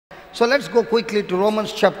So let's go quickly to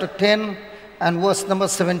Romans chapter 10 and verse number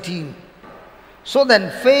 17. So then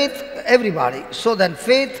faith, everybody, so then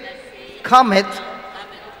faith cometh.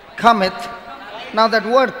 Now that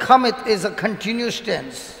word cometh is a continuous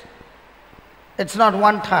tense. It's not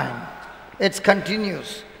one time, it's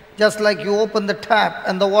continuous. Just like you open the tap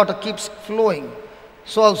and the water keeps flowing,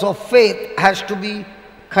 so also faith has to be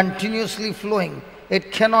continuously flowing.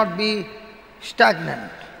 It cannot be stagnant.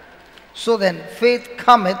 So then faith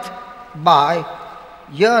cometh by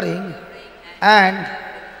hearing, and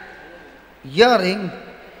hearing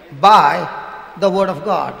by the word of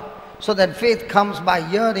God. So then faith comes by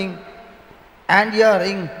hearing, and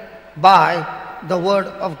hearing by the word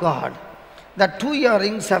of God. The two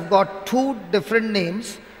hearings have got two different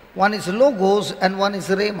names. One is logos and one is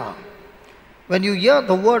rhema. When you hear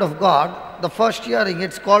the word of God, the first hearing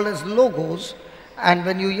it's called as logos, and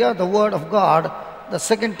when you hear the word of God, the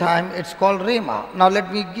second time it's called rhema. Now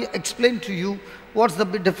let me explain to you what's the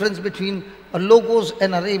big difference between a logos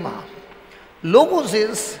and a rhema. Logos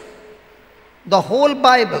is the whole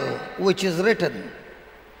Bible which is written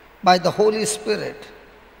by the Holy Spirit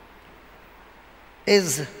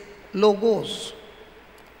is logos.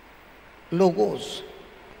 Logos.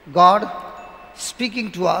 God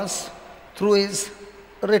speaking to us through His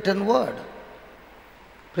written word.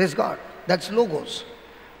 Praise God. That's logos.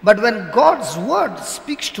 But when God's word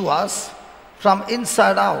speaks to us from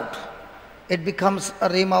inside out, it becomes a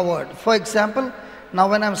Rhema word. For example, now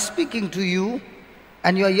when I'm speaking to you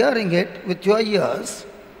and you're hearing it with your ears,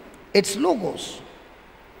 it's logos.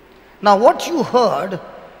 Now what you heard,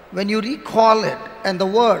 when you recall it and the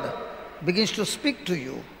word begins to speak to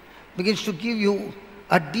you, begins to give you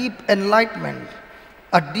a deep enlightenment,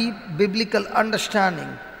 a deep biblical understanding,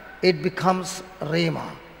 it becomes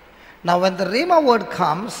Rhema. Now when the Rhema word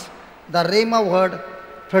comes, the Rhema word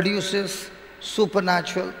produces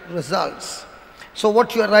supernatural results. So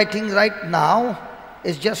what you are writing right now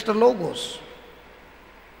is just a logos.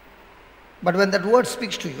 But when that word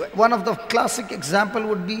speaks to you, one of the classic example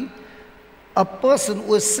would be a person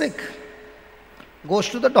who is sick, goes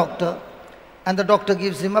to the doctor, and the doctor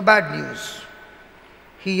gives him a bad news.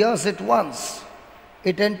 He hears it once,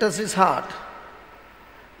 it enters his heart.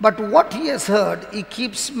 But what he has heard, he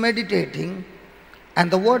keeps meditating, and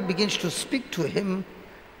the word begins to speak to him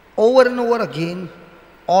over and over again,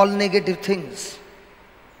 all negative things.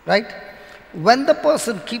 Right? When the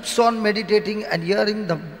person keeps on meditating and hearing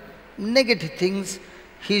the negative things,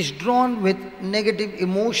 he is drawn with negative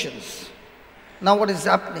emotions. Now what is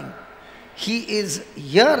happening? He is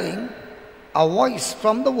hearing a voice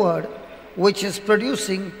from the word which is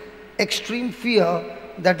producing extreme fear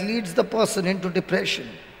that leads the person into depression.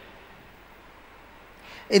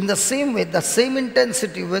 In the same way, the same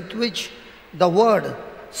intensity with which the word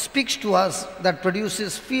speaks to us that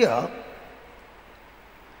produces fear,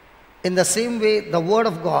 in the same way the word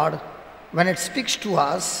of God, when it speaks to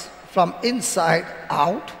us from inside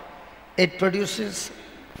out, it produces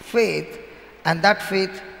faith, and that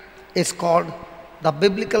faith is called the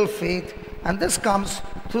biblical faith, and this comes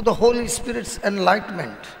through the Holy Spirit's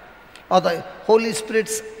enlightenment or the Holy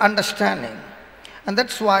Spirit's understanding. And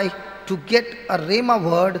that's why to get a Rhema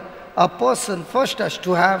word, a person first has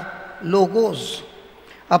to have logos.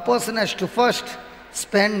 A person has to first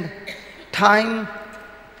spend time,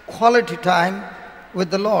 quality time with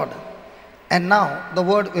the Lord. And now the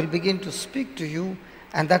word will begin to speak to you,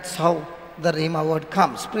 and that's how the Rhema word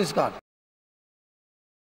comes. Praise God.